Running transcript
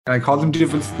I call them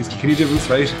divils, these kiddie divils,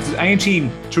 right? Any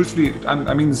team, truthfully,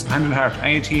 I mean this hand in heart,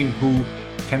 any team who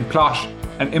can plot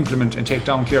and implement and take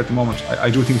down Clare at the moment,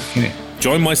 I do think Kinney.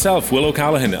 Join myself, Will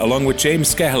O'Callaghan, along with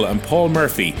James Skehill and Paul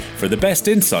Murphy for the best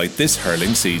insight this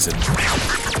hurling season.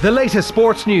 The latest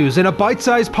sports news in a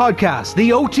bite-sized podcast,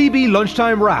 the OTB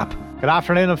Lunchtime Wrap. Good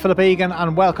afternoon, I'm Philip Egan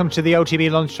and welcome to the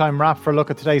OTB Lunchtime Wrap for a look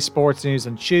at today's sports news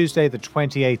on Tuesday the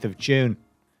 28th of June.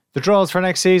 The draws for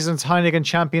next season's Heineken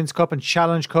Champions Cup and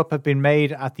Challenge Cup have been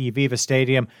made at the Aviva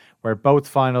Stadium, where both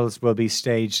finals will be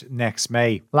staged next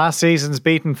May. Last season's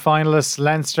beaten finalists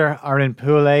Leinster are in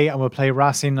Pool A and will play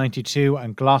Racine 92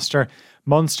 and Gloucester.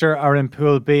 Munster are in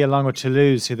Pool B along with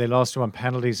Toulouse, who they lost to on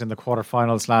penalties in the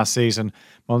quarter-finals last season.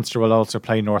 Munster will also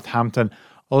play Northampton.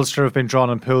 Ulster have been drawn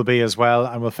in Pool B as well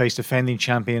and will face defending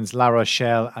champions La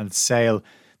Rochelle and Sale.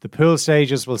 The pool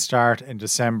stages will start in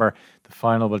December. The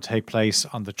final will take place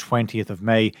on the 20th of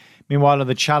May. Meanwhile, in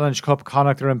the Challenge Cup,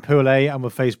 Connacht are in Pool A and will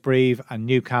face Brive and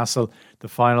Newcastle. The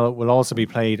final will also be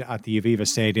played at the Aviva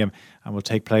Stadium and will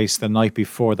take place the night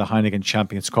before the Heineken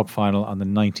Champions Cup final on the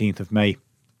 19th of May.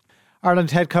 Ireland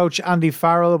head coach Andy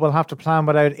Farrell will have to plan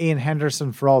without Ian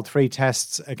Henderson for all three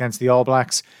tests against the All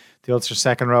Blacks. The Ulster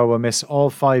second row will miss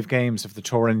all 5 games of the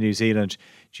tour in New Zealand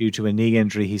due to a knee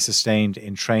injury he sustained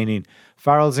in training.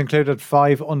 Farrell's included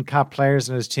 5 uncapped players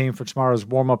in his team for tomorrow's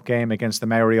warm-up game against the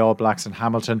Maori All Blacks in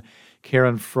Hamilton.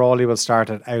 Kieran Frawley will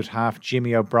start at out half.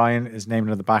 Jimmy O'Brien is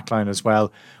named in the backline as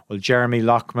well. Jeremy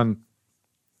Lockman,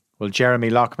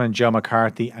 Joe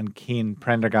McCarthy and Cian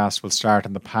Prendergast will start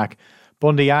in the pack.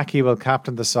 Bundy Aki will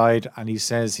captain the side and he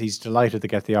says he's delighted to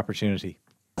get the opportunity.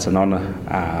 It's an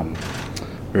honour.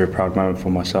 Very proud moment for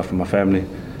myself and my family.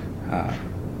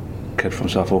 Kid from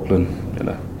South Auckland,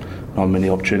 not many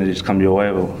opportunities come your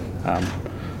way. Well,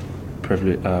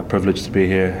 privileged to be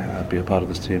here, be a part of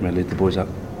this team and lead the boys up.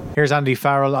 Here's Andy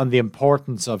Farrell on the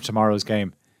importance of tomorrow's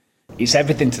game. It's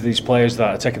everything to these players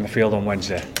that are taking the field on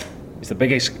Wednesday. It's the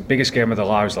biggest game of their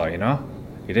lives,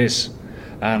 It is.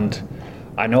 And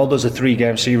I know there's a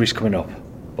 3-game series coming up,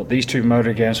 but these 2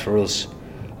 motor games for us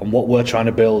and what we're trying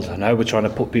to build and how we're trying to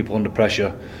put people under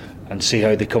pressure and see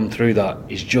how they come through that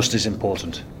is just as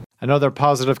important. Another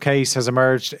positive case has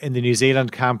emerged in the New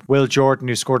Zealand camp. Will Jordan,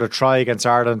 who scored a try against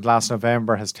Ireland last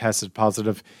November, has tested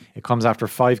positive. It comes after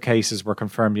 5 cases were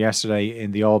confirmed yesterday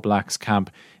in the All Blacks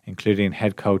camp, including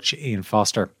head coach Ian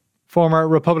Foster. Former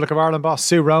Republic of Ireland boss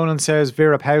Sue Ronan says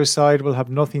Vera Pauw's side will have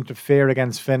nothing to fear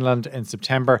against Finland in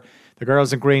September. The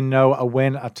girls in green know a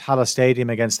win at Tallaght Stadium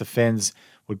against the Finns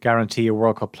would guarantee a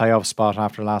World Cup playoff spot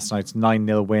after last night's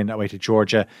 9-0 win away to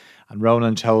Georgia. And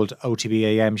Ronan told OTB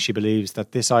AM she believes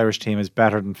that this Irish team is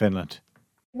better than Finland.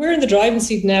 We're in the driving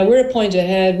seat now. We're a point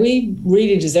ahead. We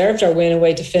really deserved our win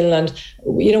away to Finland.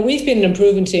 We've been an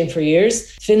improving team for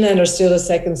years. Finland are still a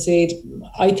second seed.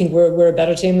 I think we're a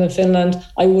better team than Finland.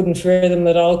 I wouldn't fear them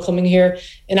at all coming here.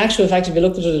 In actual fact, if you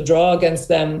looked at a draw against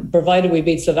them, provided we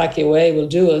beat Slovakia away, will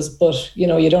do us. But,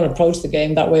 you don't approach the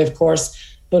game that way, of course.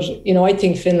 But, I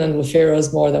think Finland will fear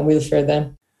us more than we'll fear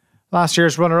them. Last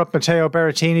year's runner-up Matteo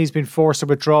Berrettini has been forced to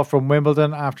withdraw from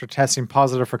Wimbledon after testing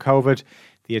positive for COVID.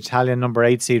 The Italian number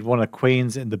 8 seed won at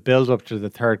Queen's in the build-up to the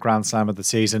 3rd Grand Slam of the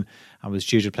season and was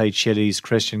due to play Chile's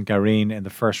Christian Garin in the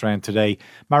first round today.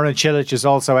 Marin Cilic is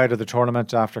also out of the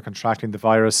tournament after contracting the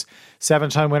virus.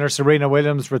 7-time winner Serena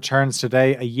Williams returns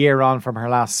today, a year on from her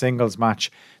last singles match.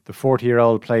 The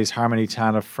 40-year-old plays Harmony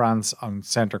Tan of France on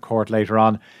centre court later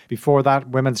on. Before that,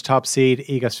 women's top seed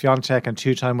Iga Swiatek and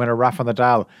 2-time winner Rafa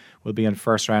Nadal will be in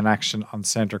first round action on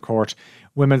centre court.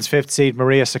 Women's 5th seed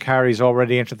Maria Sakkari is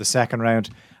already into the second round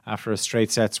after a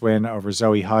straight sets win over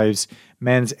Zoe Hives.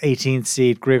 Men's 18th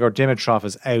seed Grigor Dimitrov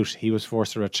is out. He was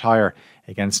forced to retire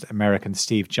against American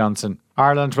Steve Johnson.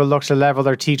 Ireland will look to level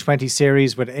their T20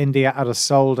 series with India at a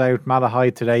sold-out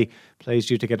Malahide today. Plays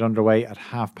due to get underway at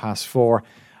 4:30.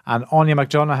 And Anya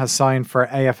McDonough has signed for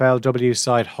AFLW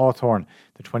side Hawthorn.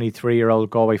 The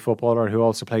 23-year-old Galway footballer, who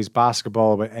also plays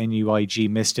basketball with NUIG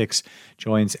Mystics,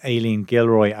 joins Aileen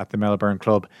Gilroy at the Melbourne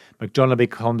club. McDonough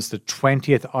becomes the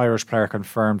 20th Irish player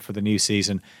confirmed for the new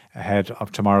season ahead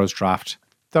of tomorrow's draft.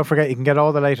 Don't forget, you can get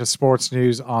all the latest sports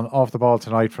news on Off the Ball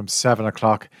tonight from 7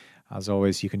 o'clock. As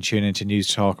always, you can tune into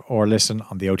News Talk or listen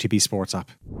on the OTB Sports app.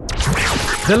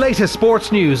 The latest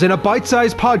sports news in a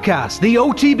bite-sized podcast, the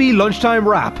OTB Lunchtime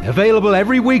Wrap, available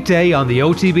every weekday on the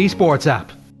OTB Sports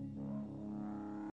app.